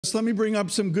So let me bring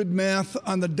up some good math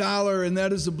on the dollar, and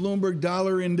that is the Bloomberg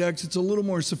Dollar Index. It's a little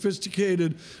more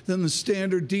sophisticated than the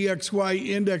standard DXY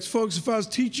index. Folks, if I was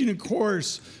teaching a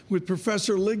course with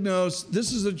Professor Lignos,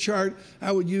 this is a chart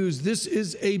I would use. This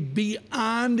is a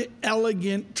beyond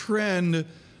elegant trend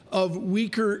of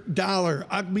weaker dollar.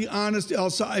 I'll be honest,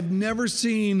 Elsa, I've never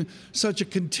seen such a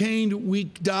contained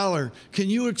weak dollar. Can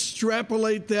you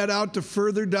extrapolate that out to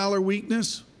further dollar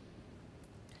weakness?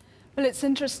 Well, it's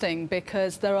interesting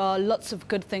because there are lots of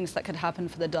good things that could happen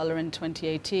for the dollar in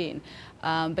 2018,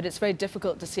 but it's very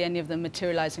difficult to see any of them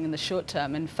materializing in the short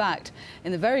term. In fact,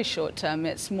 in the very short term,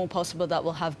 it's more possible that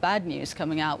we'll have bad news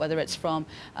coming out, whether it's from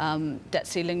debt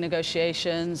ceiling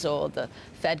negotiations or the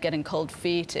Fed getting cold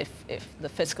feet if the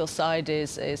fiscal side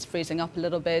is freezing up a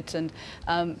little bit. And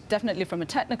definitely from a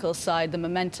technical side, the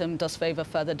momentum does favor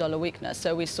further dollar weakness.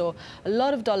 So we saw a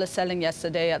lot of dollar selling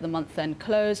yesterday at the month-end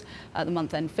close, at the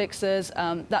month-end fixes.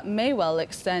 That may well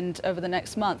extend over the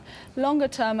next month. Longer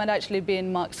term, I'd actually be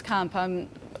in Mark's camp. I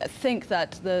think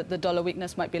that the dollar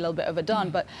weakness might be a little bit overdone,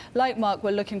 but like Mark,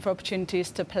 we're looking for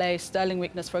opportunities to play sterling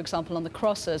weakness, for example, on the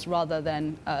crosses rather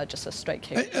than just a straight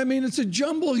kick. I mean, it's a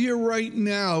jumble here right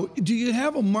now. Do you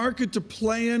have a market to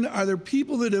play in? Are there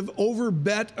people that have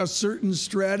overbet a certain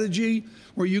strategy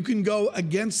where you can go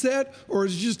against that, or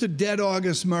is it just a dead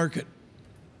August market?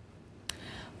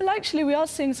 Well, actually, we are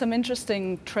seeing some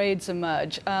interesting trades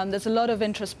emerge. There's a lot of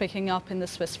interest picking up in the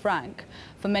Swiss franc.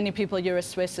 For many people,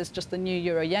 Euro-Swiss is just the new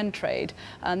Euro-Yen trade.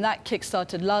 And that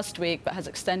kick-started last week, but has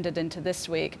extended into this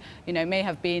week. You know, may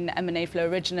have been M&A flow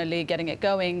originally getting it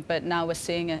going, but now we're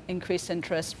seeing an increased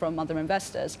interest from other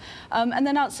investors. And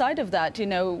then outside of that, you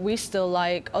know, we still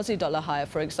like Aussie dollar higher,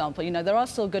 for example. You know, there are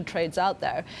still good trades out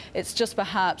there. It's just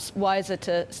perhaps wiser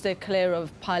to stay clear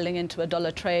of piling into a dollar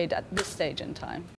trade at this stage in time.